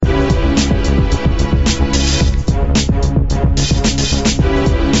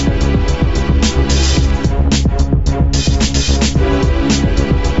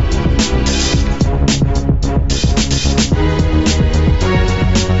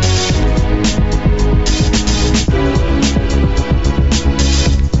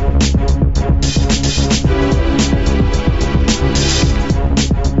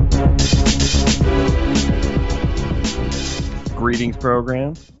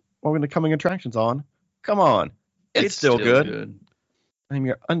program. Welcome to Coming Attractions on. Come on. It's still good. I'm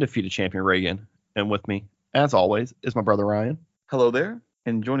your undefeated champion, Reagan. And with me, as always, is my brother, Ryan. Hello there.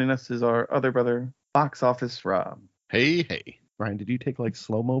 And joining us is our other brother, Box Office Rob. Hey, hey. Ryan, did you take like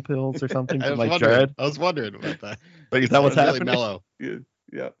slow-mo pills or something? I was wondering about that. Like, is that what's really happening? mellow.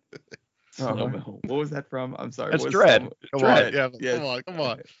 Yeah. Oh, Slow-mo. What was that from? I'm sorry. That's What was Dread. slow-mo? Come Dread. on, yeah, Yes. come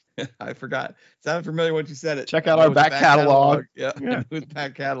on. I forgot. Sounded familiar once you said it. Check out It our was back catalog. Yeah. Yeah. It was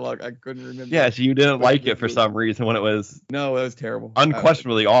back catalog. I couldn't remember. Yeah, so you didn't Which like movie it for was some reason when it was No, it was terrible.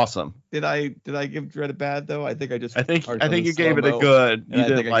 unquestionably awesome. Did I give Dread a bad though? I think I just. I think harped on the you gave it a slow-mo, good. and You I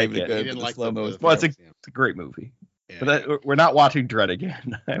didn't think I like gave it a it. good. You didn't but like the slow-mo was Well, it's terrible. a great movie. Yeah, But we're not watching Dread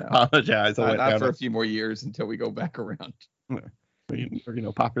again. I apologize. I went Not down for a- a few more years until we go back around.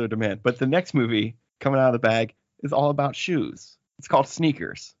 popular demand. But the next movie coming out of the bag is all about shoes. It's called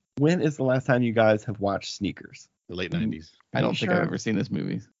Sneakers. When is the last time you guys have watched Sneakers? the late 90s. I Are don't you think sure? I've ever seen this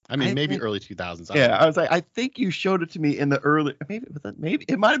movie. I mean, I maybe think- early 2000s. Yeah, I was like, I think you showed it to me in the early, maybe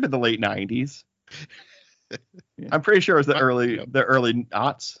it might have been the late 90s. Yeah. I'm pretty sure it was the Yep. early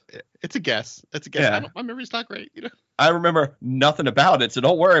aughts. It's a guess. Yeah. My memory's not great. I remember nothing about it, so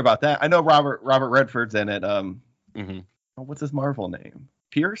don't worry about that. I know Robert Redford's in it. Mm-hmm. What's his Marvel name?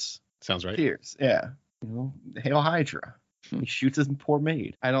 Pierce. Sounds right. Pierce. Yeah. Hail Hydra. He shoots his poor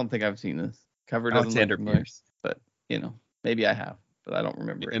maid. I don't think I've seen this. Cover doesn't Alexander look familiar, Pierce. but maybe I have, but I don't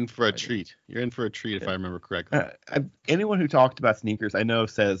remember. You're it. in for a treat. You're in for a treat if Yeah. I remember correctly. Anyone who talked about Sneakers, I know,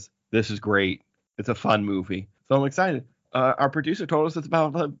 says this is great. It's a fun movie, so I'm excited. Our producer told us it's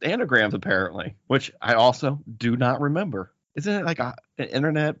about anagrams, apparently, which I also do not remember. Isn't it like an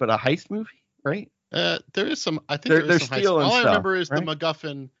internet but a heist movie, right? There is some. I think They're there is some. stealing All I stuff, remember is right? the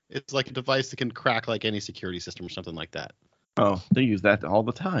MacGuffin. It's like a device that can crack like any security system or something like that. Oh, they use that all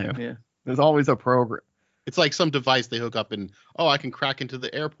the time. Yeah. There's always a program. It's like some device they hook up and I can crack into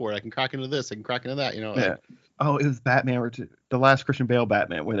the airport. I can crack into this. I can crack into that. Yeah. Oh, it was Batman or the last Christian Bale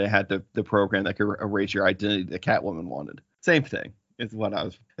Batman where they had the program that could erase your identity that Catwoman wanted. Same thing is what I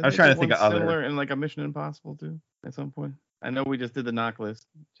was trying to think of other. Similar in like a Mission Impossible too. At some point, I know we just did the knock list.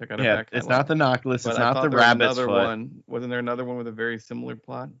 Check out our Yeah, back it's catalog. not the knock list. But It's I not thought the there was rabbit's another foot. one. Wasn't there another one with a very similar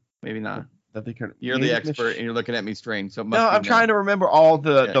plot? Maybe not. That they could. You're the expert, and you're looking at me strange. So it must No, be I'm trying to remember all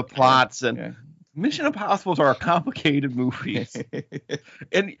the plots and Yeah. Mission Impossibles are complicated movies,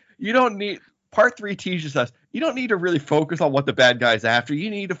 and you don't need. Part 3 teaches us you don't need to really focus on what the bad guy's after. You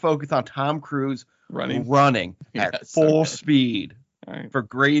need to focus on Tom Cruise running at Yes, full okay. speed All right. for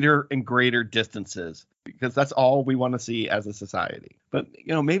greater and greater distances, because that's all we want to see as a society. But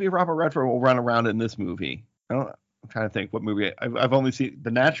maybe Robert Redford will run around in this movie. I'm trying to think what movie I've only seen.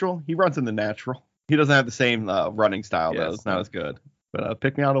 The Natural. He runs in The Natural. He doesn't have the same running style though. Yes. It's not as good. But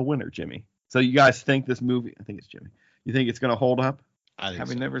pick me out a winner, Jimmy. So you guys think this movie? I think it's Jimmy. You think it's gonna hold up? I think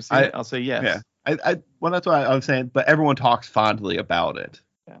Having so. never seen it, I'll say yes. Yeah. Well, that's what I was saying. But everyone talks fondly about it.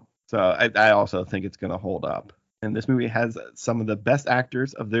 Yeah. So I also think it's gonna hold up. And this movie has some of the best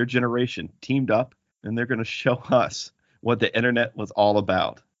actors of their generation teamed up, and they're gonna show us what the internet was all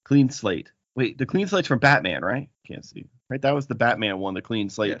about. Clean slate. Wait, the clean slate's from Batman, right? Can't see. Right, that was the Batman one, the clean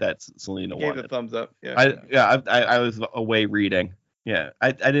slate Yeah. that Selena Gave wanted. a thumbs up. Yeah. I was away reading. Yeah,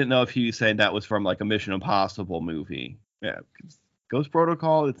 I didn't know if he was saying that was from like a Mission Impossible movie. Yeah, 'cause Ghost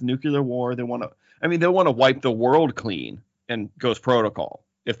Protocol, it's nuclear war. They want to wipe the world clean in Ghost Protocol,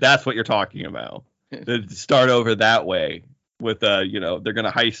 if that's what you're talking about. They start over that way with they're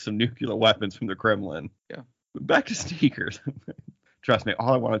gonna heist some nuclear weapons from the Kremlin. Yeah. But back to Sneakers. Trust me,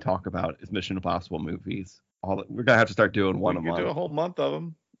 all I want to talk about is Mission Impossible movies. We're gonna have to start doing one a we could do a month. whole month of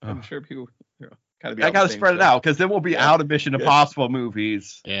them. I'm Oh. sure people kind of be. I on gotta the same spread it show. out because then we'll be Yeah. out of Mission Impossible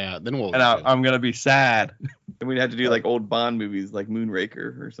movies, Yeah, then we'll. and I'm gonna be sad. And we'd have to do like old Bond movies, like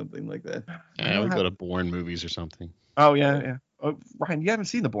Moonraker or something like that. we go to Bourne movies or something. Oh yeah. Oh, Ryan, you haven't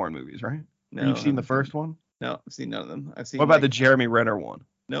seen the Bourne movies, right? No, You've seen the I've first one. No, I've seen none of them. I've seen. What about like- the Jeremy Renner one?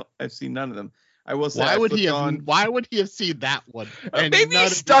 No, I've seen none of them. I will say. Why I would he flipped have? on. Why would he have seen that one? And Maybe none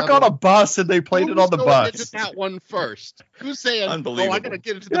he's of the stuck other on a ones? bus and they played it on the Who's going bus. into that one first? Who's saying? Oh, Unbelievable. I gotta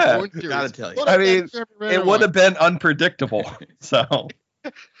get into the Yeah. Bourne series. Gotta tell you. What I if that mean, Jeremy Renner It would one? have been unpredictable. So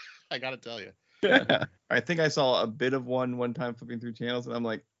I gotta tell you. yeah. I think I saw a bit of one time flipping through channels, and I'm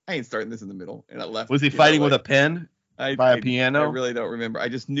like, I ain't starting this in the middle, and I left. Was he fighting with a pen a by a piano? I really don't remember. I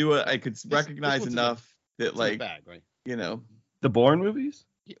just knew it. I could recognize one's in enough that, It's in the like, bag, right? The Bourne movies?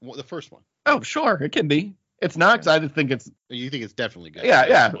 Yeah, well, the first one. Oh, sure, it can be. It's not because I just think it's You think it's definitely good?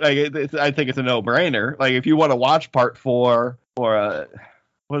 yeah. Like I think it's a no-brainer. Like if you want to watch Part 4 or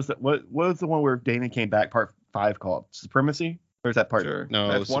what is it? What was the one where Damon came back? Part 5 called Supremacy? Or is that part? sure. No,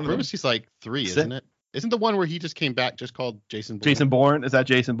 That's one of them. Supremacy's like 3, Six? isn't it? Isn't the one where he just came back just called Jason Bourne? Jason Bourne? Is that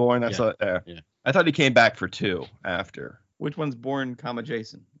Jason Bourne? I Yeah, saw it there. yeah. I thought he came back for 2 after. Which one's Bourne,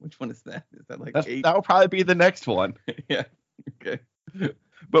 Jason? Which one is that? Is that like That's, 8? that will probably be the next one. Yeah. Okay.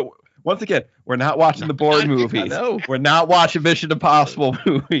 But once again, we're not watching the Bourne I movies. know. We're not watching Mission Impossible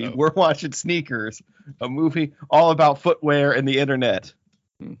movie. No. We're watching Sneakers, a movie all about footwear and the internet.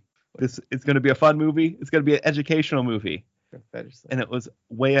 Hmm. This it's going to be a fun movie. It's going to be an educational movie, Fetish site. and it was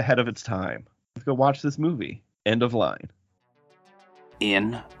way ahead of its time. Let's go watch this movie. End of line.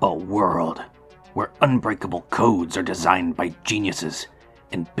 In a world where unbreakable codes are designed by geniuses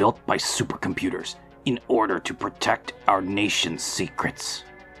and built by supercomputers in order to protect our nation's secrets,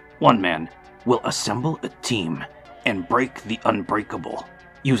 one man will assemble a team and break the unbreakable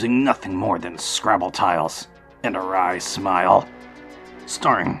using nothing more than Scrabble tiles and a wry smile.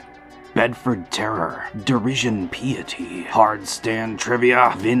 Starring Bedford Terror, Derision Piety, Hard Stand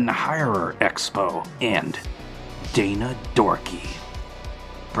Trivia, Vin Hirer Expo, and Dana Dorkey.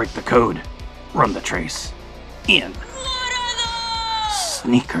 Break the code, run the trace, in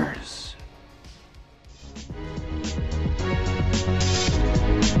Sneakers.